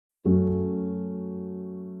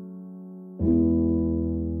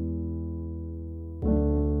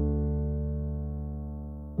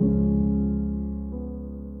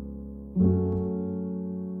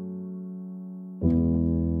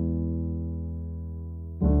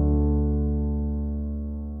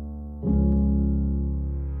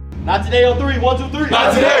Not today on 3. 1, 2, 3.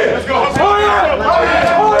 Not today. Let's go. Oh yeah! Oh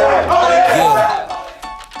yeah! Oh yeah! Oh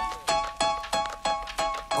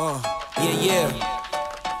yeah! Yeah.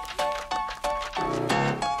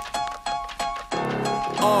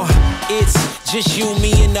 It's just you,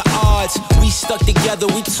 me, and the odds. We stuck together,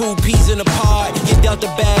 we two peas in a pod. You dealt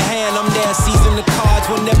a bad hand, I'm there seizing the cards.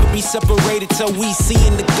 We'll never be separated till we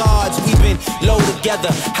seeing the gods. We've been low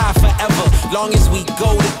together, high forever. Long as we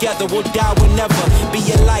go together, we'll die whenever. Be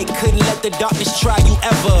a light, couldn't let the darkness try you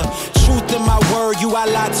ever. Truth in my word, you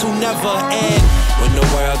I lie to never. And when the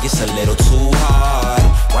world gets a little too hard,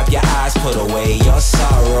 wipe your eyes, put away your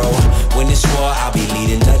sorrow. When it's war, I'll be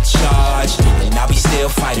leading the charge, and I'll be still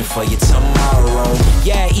fighting for you tomorrow.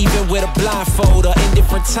 Yeah, even with a blindfold or in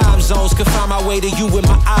different time zones, could find my way to you with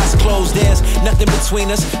my eyes closed. There's nothing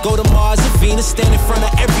between us. Go to Mars and Venus, stand in front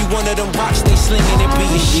of every one of them rocks they slinging and be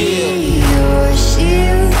a shield. Your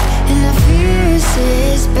shield in the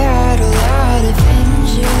fiercest battle, I'll defend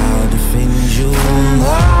you. I'll defend you from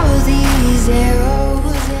all these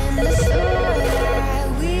arrows and the sword I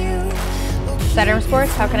wield. SIDEARM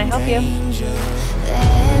Sports, how can I help you?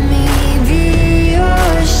 Let me be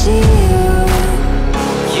your shield.